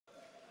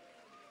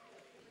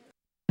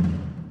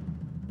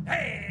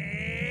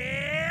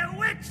Hey,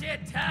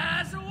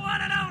 Wichita's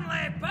one and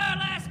only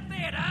burlesque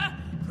theater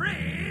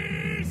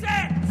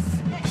presents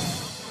Miss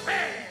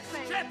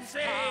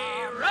Gypsy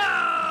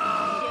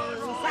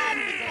Rose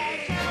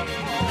Lee!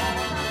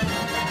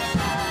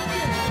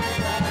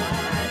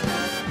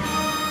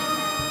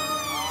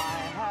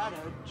 I had a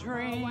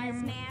dream.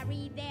 Was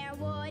married, there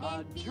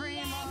wouldn't be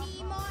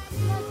any more.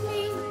 Let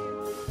me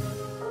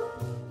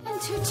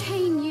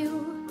entertain you.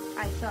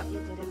 I thought you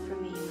did it for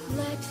me, Mom.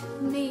 Let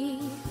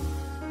me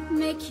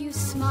make you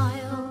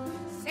smile.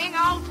 Sing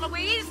out,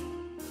 Louise!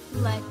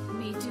 Let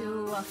me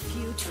do a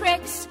few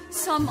tricks,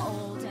 some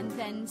old and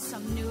then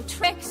some new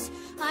tricks.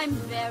 I'm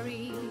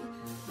very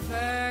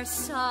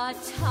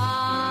versatile.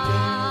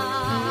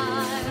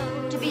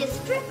 To be a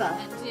stripper?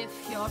 And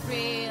if you're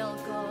real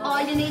good,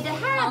 All you need to I'll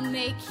have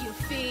make you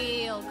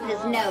feel good.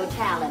 is no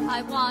talent.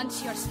 I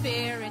want your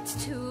spirits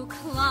to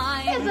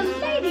climb. There's a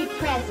lady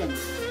present.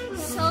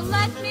 So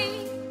let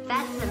me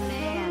That's a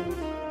man.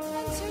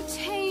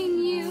 entertain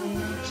you.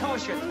 Show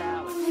us your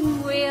talent.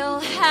 And we'll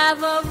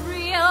have a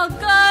real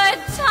good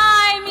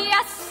time,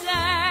 yes,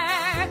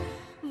 sir.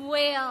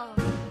 We'll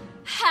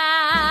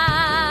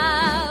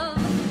have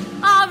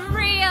a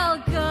real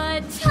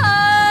good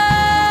time.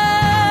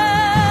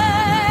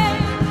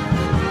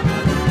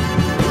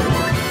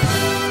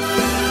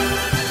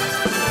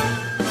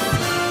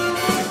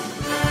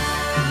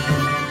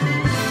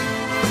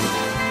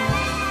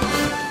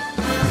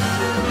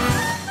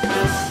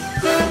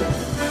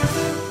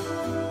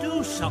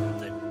 Do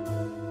something.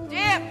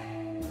 Dip!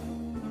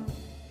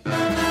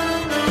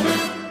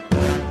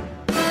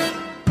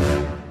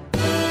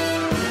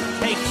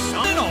 Take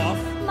something off.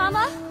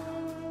 Mama?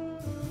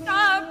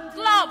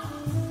 Glove!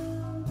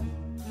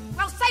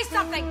 Well, say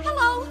something!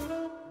 Hello?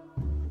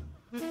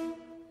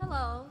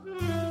 Hello?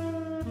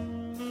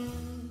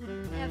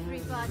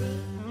 Everybody.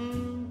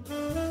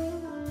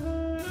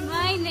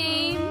 My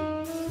name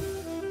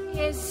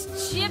is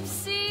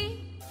Gypsy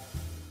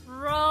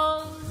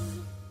Rose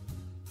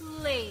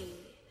Lee.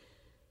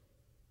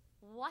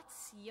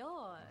 What's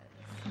yours?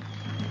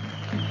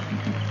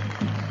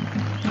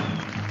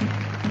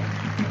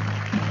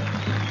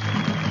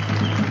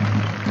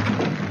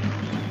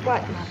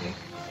 What, Mother?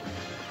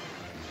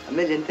 A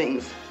million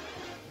things.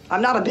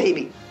 I'm not a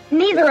baby.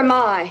 Neither am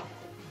I.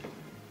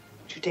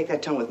 Don't you take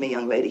that tone with me,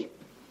 young lady.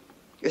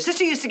 Your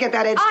sister used to get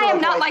that Ed I Store am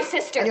not voice, my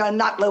sister. And you're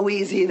not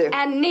Louise either.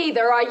 And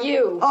neither are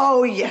you.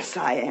 Oh, yes,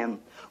 I am.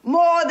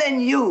 More than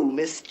you,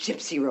 Miss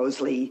Gypsy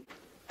Rose Lee.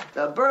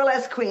 The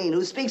burlesque queen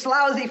who speaks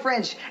lousy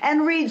French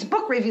and reads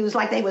book reviews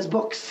like they was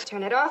books.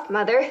 Turn it off,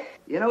 Mother.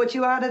 You know what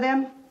you are to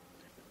them?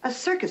 A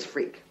circus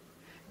freak.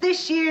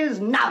 This year's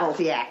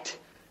novelty act.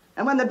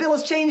 And when the bill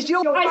is changed,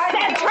 you'll... I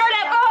said turn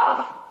it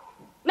off!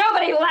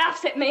 Nobody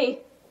laughs at me.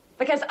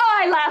 Because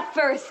I laugh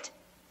first.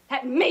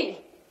 At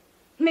me.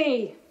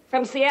 Me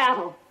from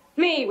Seattle.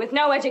 Me with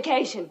no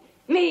education.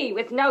 Me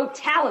with no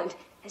talent.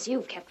 As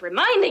you've kept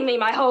reminding me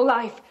my whole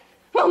life.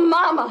 Well,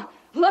 Mama,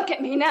 look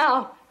at me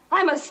now.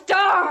 I'm a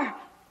star.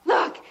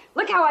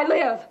 Look how I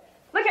live.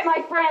 Look at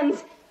my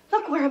friends.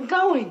 Look where I'm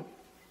going.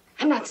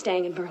 I'm not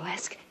staying in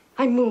burlesque.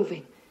 I'm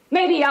moving.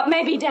 Maybe up,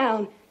 maybe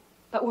down.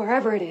 But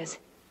wherever it is,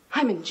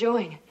 I'm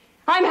enjoying it.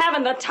 I'm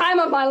having the time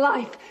of my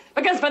life.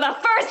 Because for the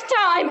first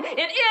time,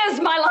 it is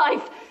my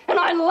life. And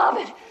I love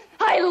it.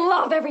 I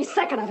love every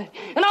second of it.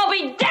 And I'll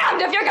be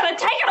damned if you're going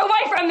to take it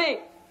away from me.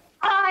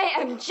 I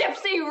am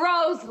Gypsy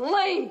Rose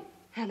Lee.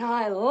 And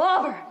I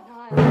love her.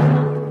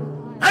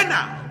 And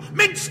now,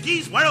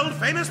 Minsky's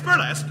world-famous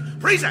burlesque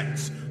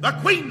presents the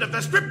queen of the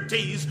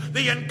striptease,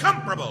 the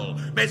incomparable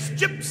Miss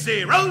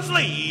Gypsy Rose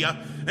Lee,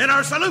 in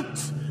our salute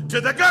to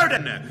the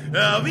Garden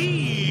of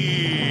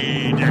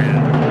Eden.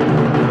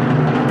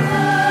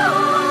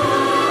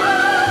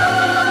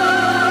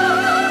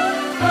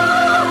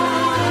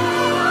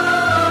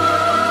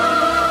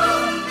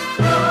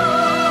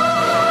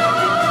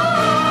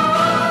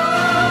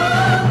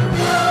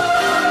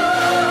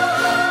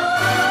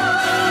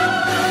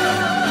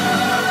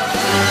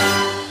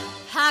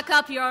 Pack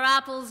up your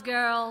apples,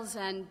 girls,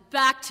 and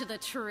back to the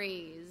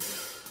trees.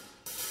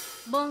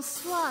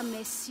 Bonsoir,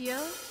 messieurs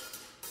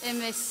et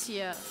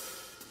messieurs.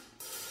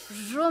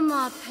 Je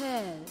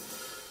m'appelle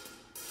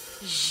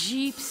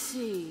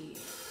Gypsy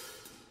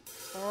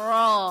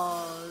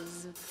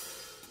Rose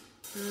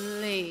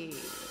Lee.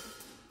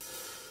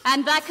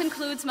 And that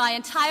concludes my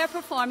entire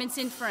performance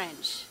in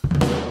French.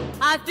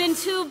 I've been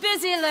too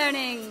busy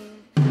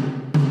learning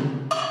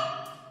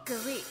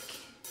Greek.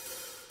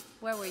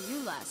 Where were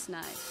you last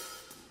night?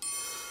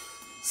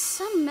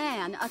 Some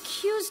man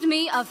accused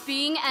me of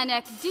being an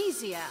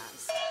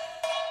ecdysiast.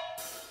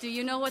 Do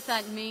you know what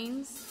that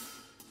means?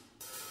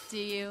 Do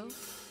you?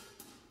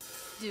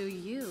 Do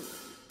you?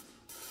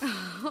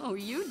 Oh,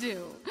 you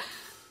do.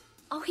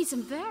 Oh, he's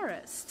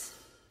embarrassed.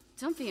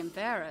 Don't be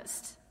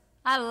embarrassed.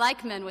 I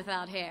like men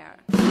without hair.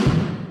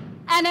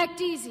 An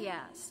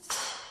ecdysiast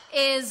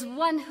is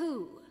one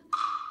who,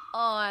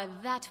 or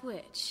that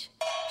which,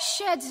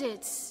 sheds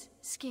its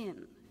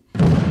skin.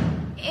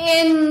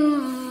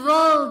 In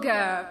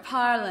vulgar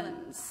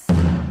parlance,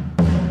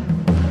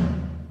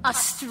 a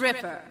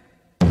stripper.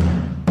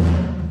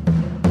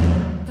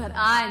 But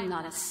I'm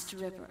not a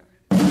stripper.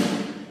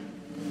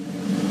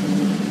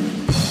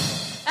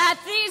 At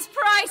these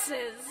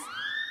prices,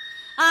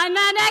 I'm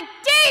an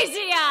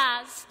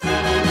enthusiast.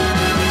 And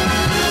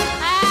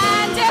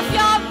if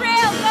you're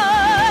real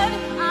good,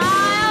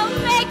 I'll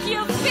make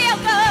you feel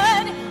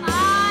good.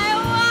 I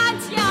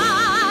want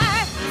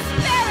your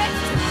spirit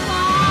to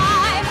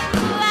fly.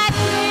 Let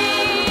me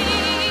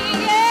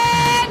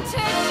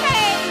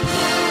entertain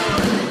you,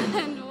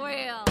 and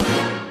we'll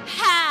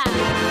have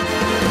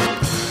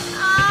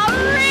a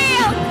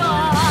real good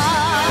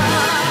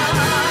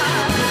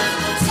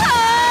time.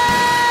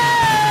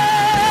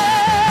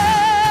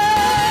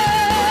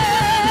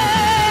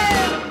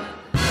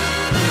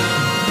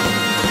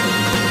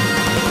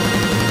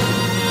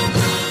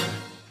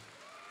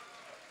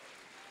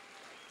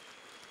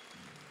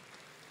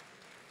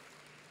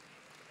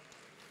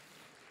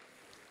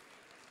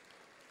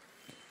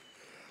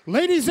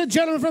 Ladies and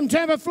gentlemen, from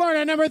Tampa,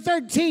 Florida, number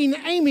 13,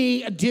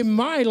 Amy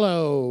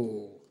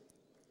Demilo.